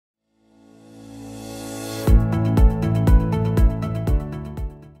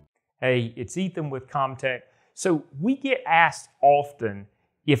Hey, it's Ethan with ComTech. So we get asked often,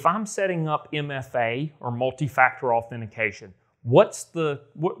 if I'm setting up MFA or multi-factor authentication, what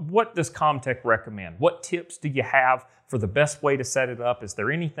does ComTech recommend? What tips do you have for the best way to set it up? Is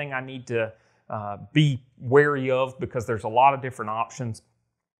there anything I need to be wary of, because there's a lot of different options?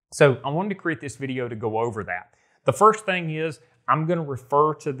 So I wanted to create this video to go over that. The first thing is I'm going to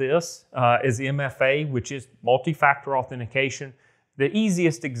refer to this as MFA, which is multi-factor authentication. The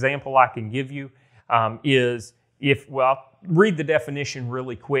easiest example I can give you is read the definition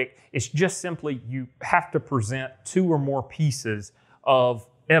really quick. It's just simply you have to present 2 or more pieces of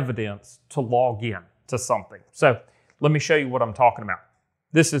evidence to log in to something. So let me show you what I'm talking about.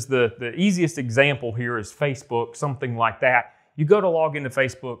 This is the easiest example here is Facebook, something like that. You go to log into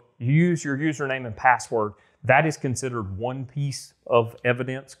Facebook, you use your username and password. That is considered one piece of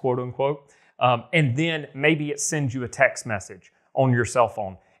evidence, quote unquote. And then maybe it sends you a text message on your cell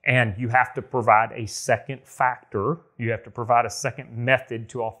phone, and you have to provide a second factor. You have to provide a second method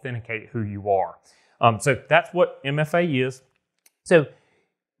to authenticate who you are. So that's what MFA is. So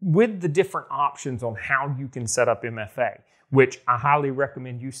with the different options on how you can set up MFA, which I highly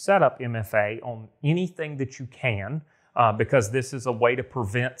recommend you set up MFA on anything that you can, because this is a way to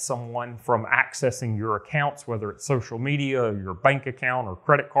prevent someone from accessing your accounts, whether it's social media, or your bank account, or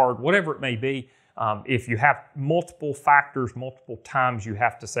credit card, whatever it may be. If you have multiple factors, multiple times you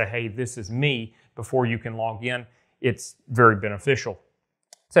have to say, hey, this is me, before you can log in, it's very beneficial.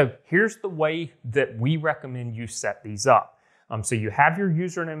 So here's the way that we recommend you set these up. So you have your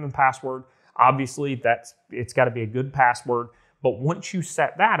username and password. Obviously, it's got to be a good password. But once you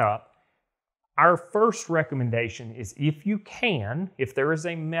set that up, our first recommendation is if there is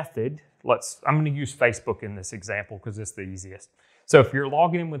a method, I'm going to use Facebook in this example because it's the easiest. So if you're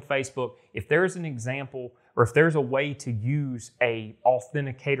logging in with Facebook, if there's an example or if there's a way to use a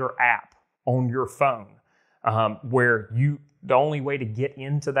authenticator app on your phone, where the only way to get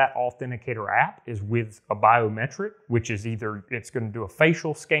into that authenticator app is with a biometric, which is either it's going to do a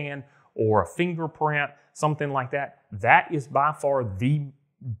facial scan or a fingerprint, something like that. That is by far the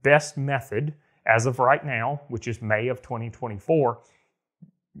best method as of right now, which is May of 2024.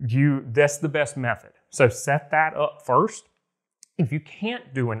 That's the best method. So set that up first. If you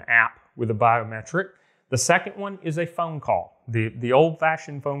can't do an app with a biometric, the second one is a phone call. The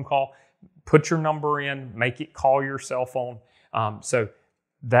old-fashioned phone call. Put your number in, make it call your cell phone. So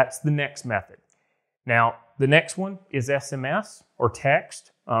that's the next method. Now, the next one is SMS or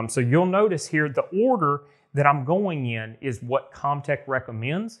text. So you'll notice here the order that I'm going in is what ComTech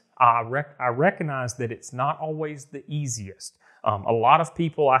recommends. I recognize that it's not always the easiest. A lot of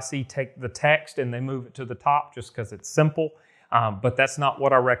people I see take the text and they move it to the top just because it's simple. But that's not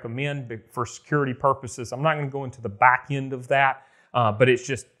what I recommend for security purposes. I'm not going to go into the back end of that, but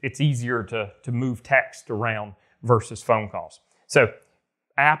it's easier to move text around versus phone calls. So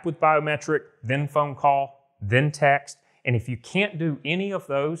app with biometric, then phone call, then text. And if you can't do any of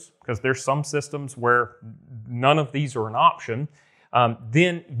those, because there's some systems where none of these are an option,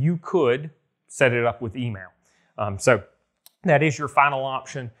 then you could set it up with email. So that is your final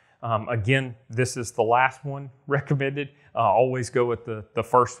option. Again, this is the last one recommended. Always go with the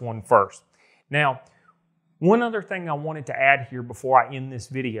first one first. Now, one other thing I wanted to add here before I end this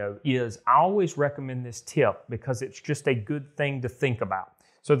video is I always recommend this tip because it's just a good thing to think about.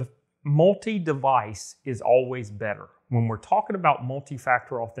 So the multi-device is always better. When we're talking about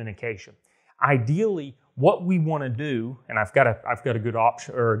multi-factor authentication, ideally what we want to do, and I've got a good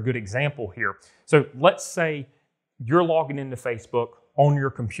option or a good example here. So let's say you're logging into Facebook on your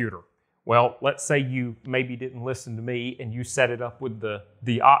computer. Well, let's say you maybe didn't listen to me and you set it up with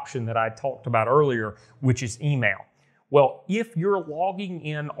the option that I talked about earlier, which is email. Well, if you're logging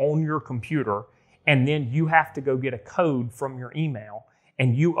in on your computer and then you have to go get a code from your email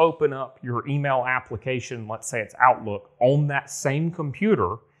and you open up your email application, let's say it's Outlook, on that same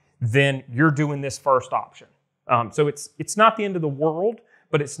computer, then you're doing this first option. So it's not the end of the world,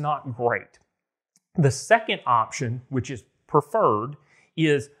 but it's not great. The second option, which is preferred,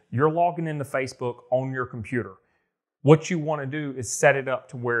 is you're logging into Facebook on your computer. What you want to do is set it up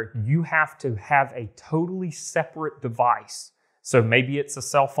to where you have to have a totally separate device. So maybe it's a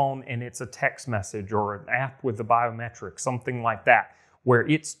cell phone and it's a text message or an app with a biometric, something like that, where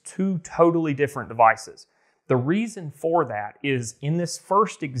it's 2 totally different devices. The reason for that is in this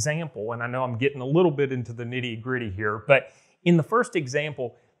first example, and I know I'm getting a little bit into the nitty-gritty here, but in the first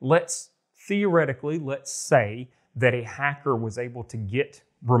example, let's say that a hacker was able to get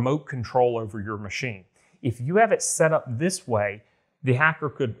remote control over your machine. If you have it set up this way, the hacker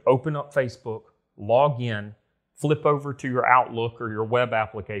could open up Facebook, log in, flip over to your Outlook or your web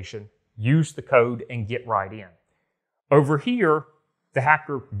application, use the code, and get right in. Over here, the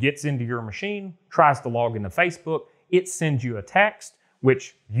hacker gets into your machine, tries to log into Facebook, it sends you a text,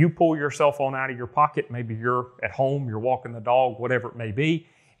 which you pull your cell phone out of your pocket. Maybe you're at home, you're walking the dog, whatever it may be.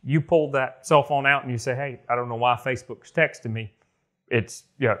 You pull that cell phone out and you say, hey, I don't know why Facebook's texting me. It's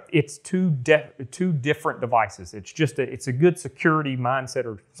two different devices. It's a good security mindset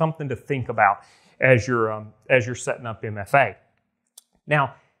or something to think about as you're setting up MFA.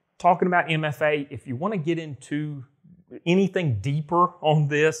 Now, talking about MFA, if you want to get into anything deeper on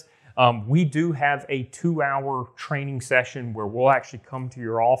this, we do have a 2-hour training session where we'll actually come to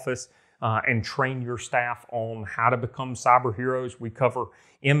your office and train your staff on how to become cyber heroes. We cover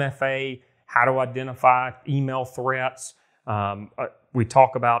MFA, how to identify email threats. We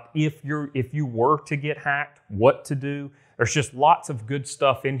talk about if you were to get hacked, what to do. There's just lots of good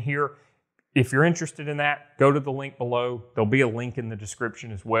stuff in here. If you're interested in that, go to the link below. There'll be a link in the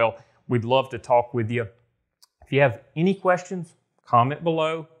description as well. We'd love to talk with you. If you have any questions, comment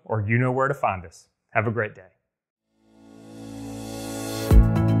below, or you know where to find us. Have a great day.